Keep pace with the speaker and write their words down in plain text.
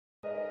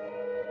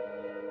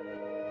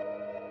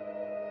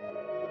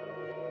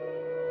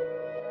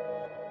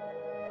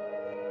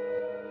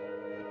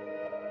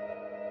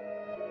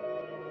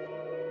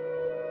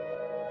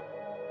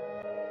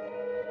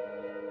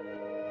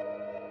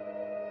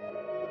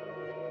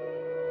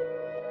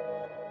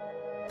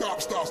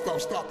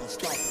Stop it.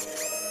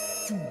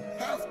 You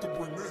have to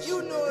bring that shit.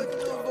 You know it's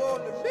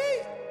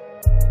LilvoeOnTheBeat.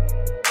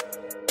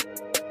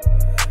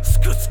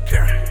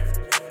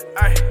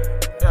 Ay,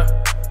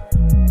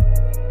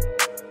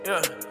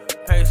 yeah,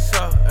 hey,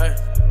 so, ay,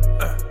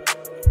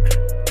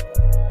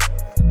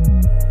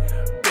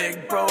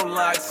 big bro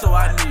lock, so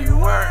I need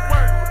work.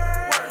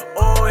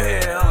 Oh,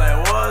 yeah, I'm like,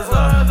 what's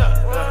up?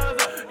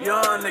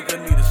 Young nigga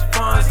need a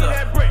sponsor.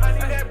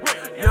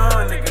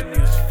 Young nigga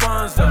need a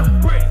sponsor.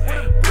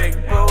 Big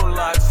bro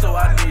lock, so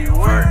I need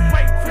work.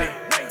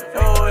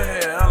 Oh,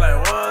 yeah, I'm like,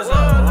 what's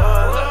up?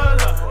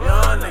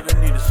 Young nigga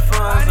need a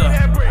sponsor.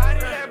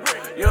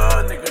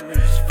 Young nigga need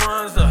a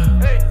sponsor.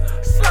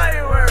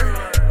 Slight work,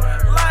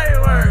 light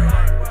work,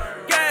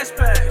 gas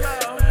packs,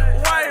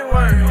 white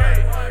work,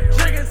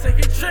 drinking,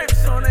 taking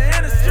trips on the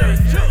interstate.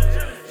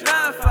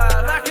 9-5,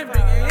 I can be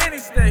in any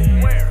state.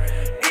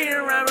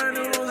 Eating ramen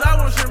noodles, I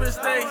want your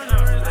mistake.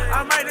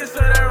 I might just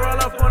set that roll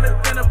up on the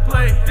dinner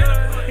plate.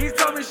 He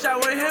told me shot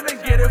with him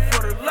and get it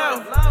for the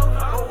low.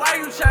 But why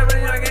you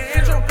trapping young and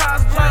intro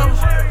pops blow?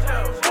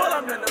 Pull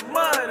up in the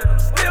mud and I'm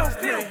still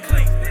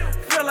clean.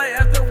 Feel like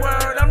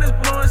afterward, I'm just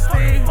blowing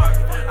steam.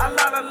 I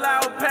loud a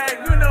loud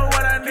pack, you know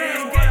what I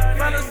need.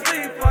 Fell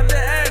asleep on the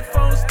egg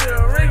phone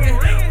still ringing.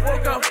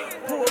 Woke up,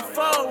 pulled a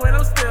foe and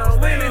I'm still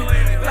leaning.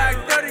 Like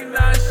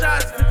 39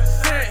 shots, 50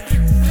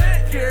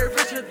 cent. Get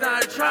rich or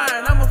die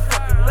trying, I'ma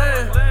fucking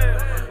live.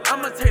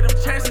 I'ma take them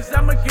chances,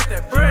 I'ma get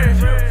that bread.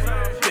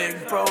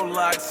 Big bro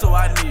lock, so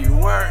I need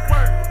work.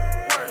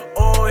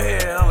 Oh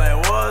yeah, I'm like,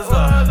 what's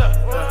up?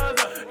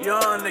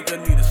 Young nigga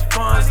need a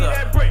sponsor.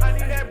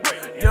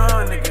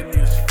 Young nigga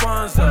need a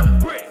sponsor.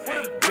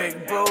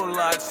 Big bro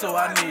lock, so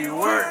I need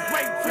work.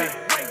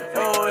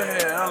 Oh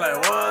yeah, I'm like,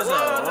 what's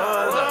up?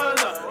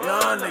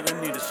 Young nigga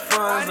need a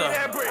sponsor.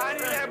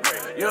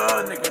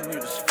 Young nigga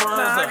need a sponsor.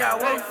 Now I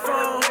got one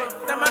phone,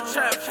 then my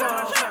trap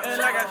phone,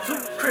 and I got 2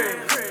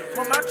 cribs.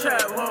 For my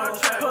trap home,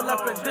 pull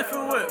up in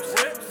different whips.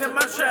 Then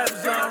my trap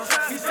zone.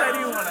 He said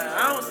he want an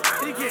ounce,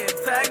 he getting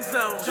tag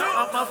zone.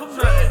 I'm off of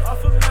nothing,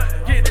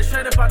 getting it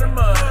straight up out the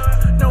mud.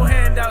 No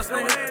handouts,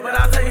 nigga, but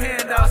I'll take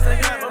handouts,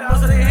 nigga. But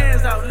most of their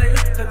hands out,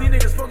 nigga, cause these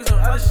niggas focus on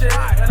other shit.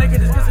 And they can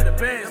just get to the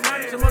bands.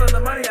 Some more of the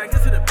money, I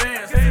get to the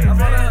bands.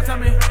 I'm all on her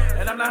tummy,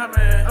 and I'm not her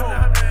man.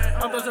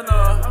 I'm dozing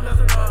off,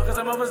 cause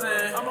I'm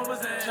overseeing.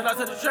 Shout out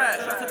to the track,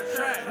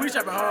 we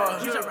trapping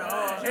hard.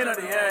 Ain't no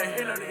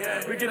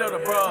DA, we get out the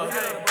bras.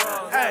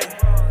 Hey,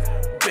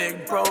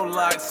 big bro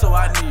lock, so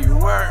I need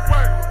work.